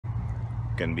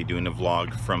going to be doing a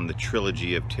vlog from the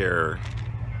Trilogy of Terror,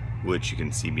 which you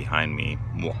can see behind me.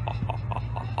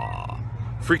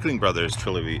 Freakling Bros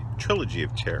Trilogy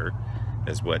of Terror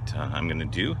is what I'm going to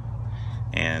do.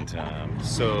 And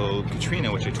so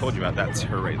Katrina, which I told you about, that's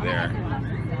her right there.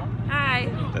 Hi.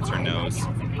 That's her nose.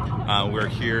 We're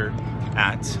here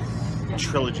at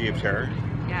Trilogy of Terror.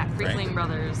 Yeah, Freakling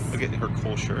Bros. Look at her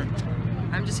cool shirt.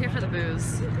 I'm just here for the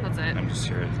booze. That's it. I'm just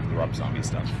here to rub zombie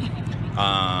stuff.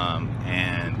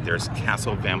 And there's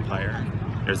Castle Vampyre,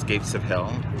 there's Gates of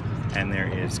Hell, and there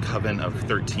is Coven of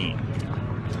 13.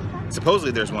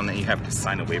 Supposedly there's one that you have to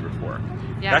sign a waiver for.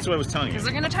 Yeah, that's what I was telling you. Because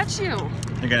they're going to touch you.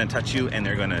 They're going to touch you and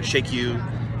they're going to shake you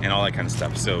and all that kind of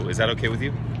stuff. So is that okay with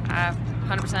you?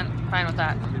 100% fine with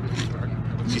that.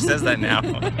 She says that now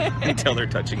until they're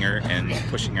touching her and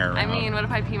pushing her around. I mean, what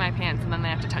if I pee my pants and then they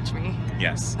have to touch me?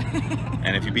 Yes.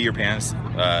 And if you pee your pants,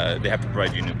 they have to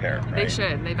provide you a new pair, right? They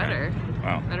should. They better. Okay.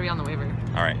 Wow. Better be on the waiver.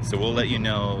 All right. So we'll let you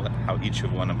know how each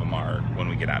one of them are when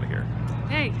we get out of here.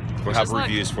 Hey. We'll have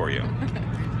reviews for you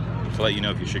to let you know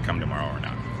if you should come tomorrow or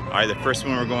not. All right. The first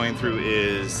one we're going through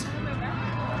is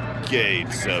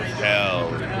Gates of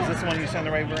Hell. Is this the one you signed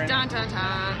the waiver in? Dun, dun,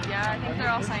 dun. Yeah, I think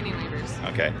they're all signing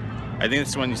waivers. Okay. I think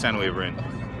it's the one you signed a waiver in.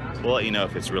 We'll let you know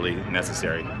if it's really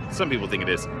necessary. Some people think it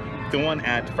is. The one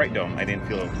at Fright Dome, I didn't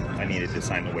feel I needed to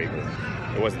sign the waiver.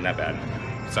 It wasn't that bad.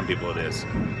 Some people it is.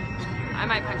 I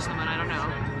might punch someone, I don't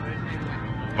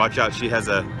know. Watch out, she has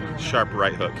a sharp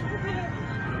right hook.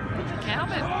 Can't help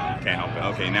it. Can't help it.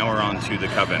 Okay, now we're on to the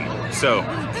Coven. So,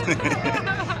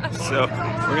 so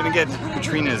we're gonna get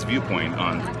Katrina's viewpoint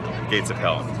on Gates of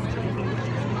Hell.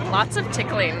 Lots of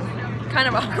tickling. Kind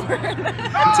of awkward. Tickling,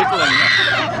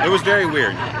 yeah. It was very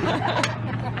weird.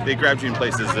 They grabbed you in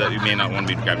places that you may not want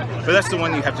to be grabbed. But that's the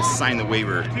one you have to sign the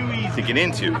waiver to get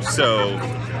into. So,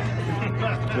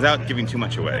 without giving too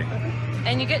much away.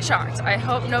 And you get shocked. I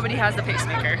hope nobody has the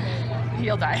pacemaker.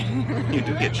 You'll die. You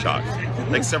do get shocked.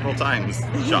 Like several times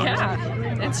shocked.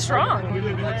 Yeah, it's strong.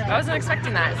 I wasn't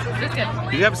expecting that. It's good.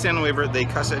 If you have a stand waiver, they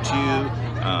cuss at you.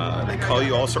 They call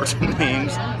you all sorts of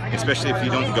names, especially if you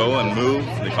don't go and move.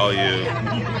 They call you.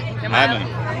 I don't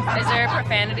know. Is there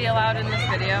profanity allowed in this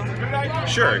video?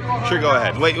 Sure, go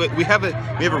ahead. Wait, we have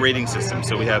a rating system.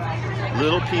 So we have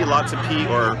little p, lots of p,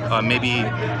 or maybe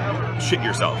shit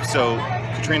yourself. So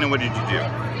Katrina, what did you do?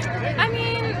 I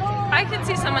mean, I could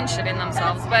see someone shitting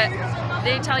themselves, but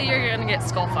they tell you you're gonna get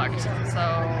skull fucked. So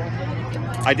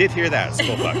I did hear that,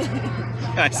 skull fucked.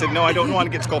 I said no, I don't want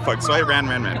to get skull fucked. So I ran.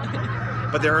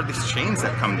 But there are these chains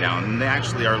that come down, and they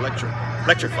actually are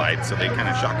electrified, so they kind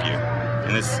of shock you.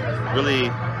 And this really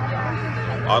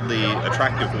oddly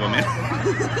attractive woman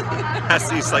has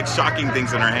these like shocking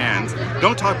things in her hands.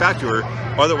 Don't talk back to her,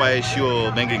 otherwise she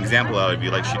will make an example out of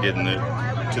you, like she did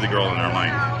to the girl in our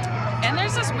line. And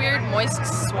there's this weird, moist,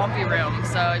 swampy room,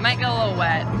 so you might get a little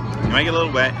wet. You might get a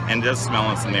little wet, and it does smell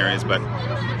in some areas, but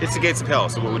it's the Gates of Hell.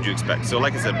 So what would you expect? So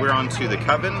like I said, we're on to the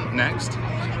Coven next.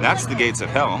 That's the Gates of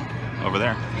Hell. Over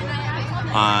there.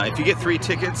 If you get 3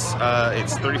 tickets,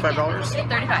 it's $35?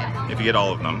 $35. If you get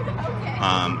all of them.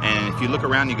 And if you look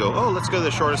around, you go, oh, let's go to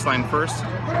the shortest line first.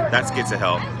 That's Gates of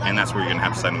Hell, and that's where you're gonna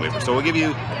have to sign the waiver. So we'll give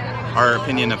you our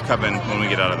opinion of Coven when we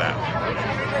get out of that.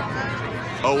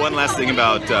 Oh, one last thing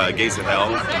about Gates of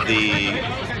Hell.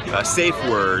 The safe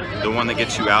word, the one that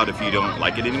gets you out if you don't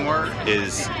like it anymore,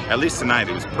 is, at least tonight,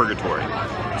 it was purgatory.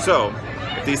 So,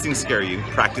 if these things scare you,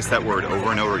 practice that word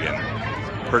over and over again.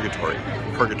 Purgatory.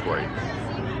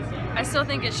 I still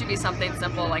think it should be something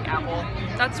simple like apple.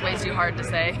 That's way too hard to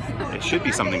say. It should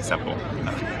be something simple,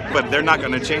 but they're not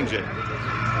going to change it.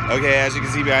 Okay, as you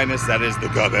can see behind us, that is the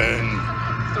Coven.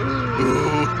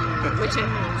 Ooh.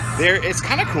 Witches. It's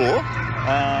kind of cool.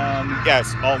 Yeah,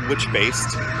 it's all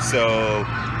witch-based. So,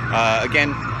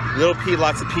 again, little pee,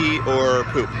 lots of pee, or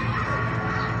poop.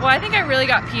 Well, I think I really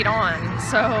got peed on,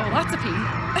 so lots of pee.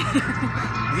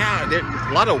 Yeah, there's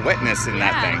a lot of wetness in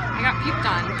that thing. I got puked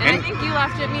on. And I think you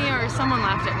laughed at me, or someone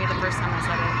laughed at me the first time I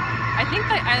said it. I think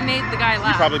that I made the guy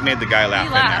laugh. You probably made the guy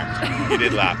laugh in there. You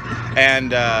did laugh.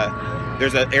 And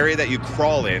there's an area that you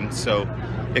crawl in, so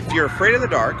if you're afraid of the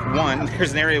dark, one,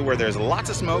 there's an area where there's lots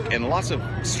of smoke and lots of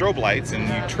strobe lights, and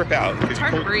you trip out. It's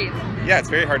hard to breathe. Yeah, it's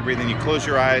very hard to breathe, and you close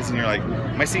your eyes, and you're like,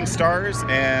 am I seeing stars?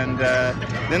 And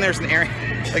then there's an area,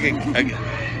 like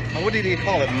what did he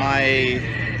call it?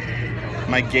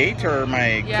 My gate or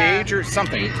my cage or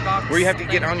something, where you have to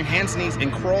get on your hands and knees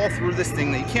and crawl through this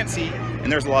thing that you can't see,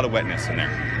 and there's a lot of wetness in there.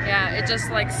 Yeah, it just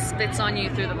like spits on you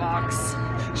through the box.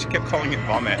 She kept calling it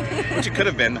vomit, which it could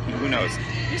have been, who knows.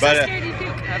 You're so scared you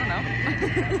puke, I don't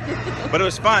know. But it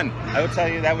was fun. I will tell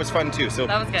you, that was fun too. So,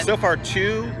 that was good. So far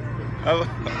 2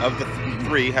 of the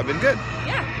 3 have been good.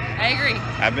 Yeah, I agree.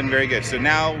 Have been very good. So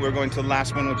now we're going to the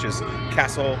last one, which is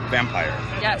Castle Vampire.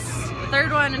 Yes, the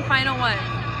 3rd one and final one.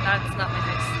 That's not my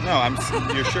face. No,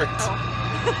 your shirt.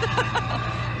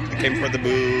 I came for the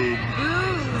booze.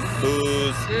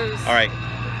 Booze. All right,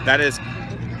 that is.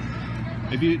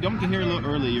 If you don't get here a little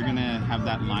early, you're gonna have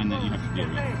that line that you have to deal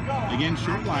with. Again,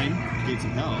 short line, gates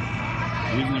of hell.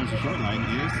 The reason there's a short line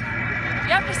is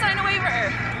you have to sign a waiver.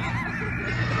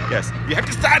 Yes, you have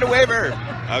to sign a waiver.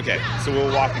 Okay, so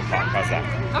we'll walk and talk. How's that?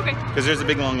 Okay. Because there's a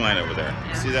big long line over there.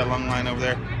 Yeah. See that long line over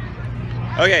there?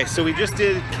 Okay, so we just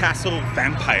did Castle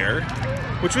Vampire,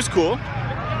 which was cool.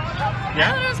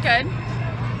 Yeah, that was good.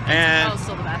 And that was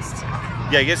still the best.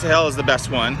 Yeah, Gates of Hell is the best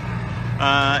one.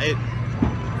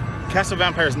 Castle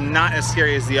Vampire is not as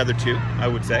scary as the other 2, I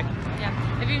would say. Yeah,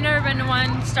 if you've never been to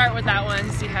one, start with that one.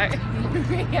 See how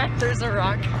there's a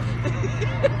rock.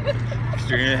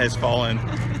 Katrina has fallen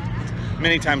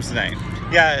many times tonight.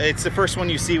 Yeah, it's the first one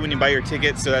you see when you buy your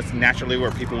ticket, so that's naturally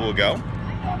where people will go.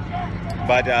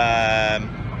 But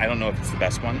I don't know if it's the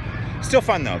best one. Still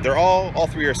fun though. They're all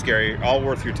 3 are scary, all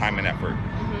worth your time and effort.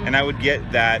 And I would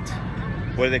get that.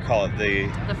 What do they call it? The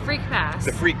Freak Pass.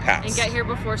 The Freak Pass. And get here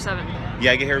before 7.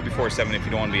 Yeah, get here before 7 if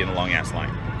you don't want to be in a long ass line.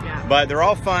 Yeah. But they're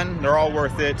all fun. They're all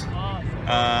worth it.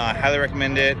 I highly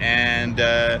recommend it. And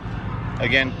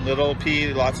again, little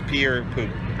pee, lots of pee or poop.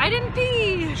 I didn't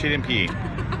pee. She didn't pee.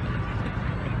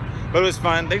 But it was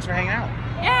fun. Thanks for hanging out.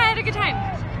 Yeah, I had a good time.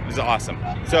 It was awesome.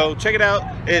 So check it out.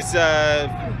 It's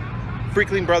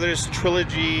Freakling Brothers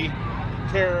Trilogy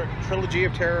of Terror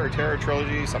or Terror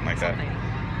Trilogy, something like that.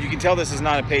 You can tell this is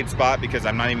not a paid spot because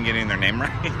I'm not even getting their name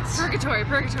right. Purgatory.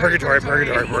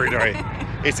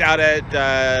 It's out at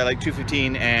like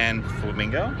 215 and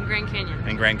Flamingo?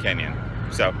 And Grand Canyon.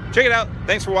 So check it out.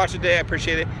 Thanks for watching today. I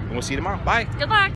appreciate it. And we'll see you tomorrow. Bye. Good luck.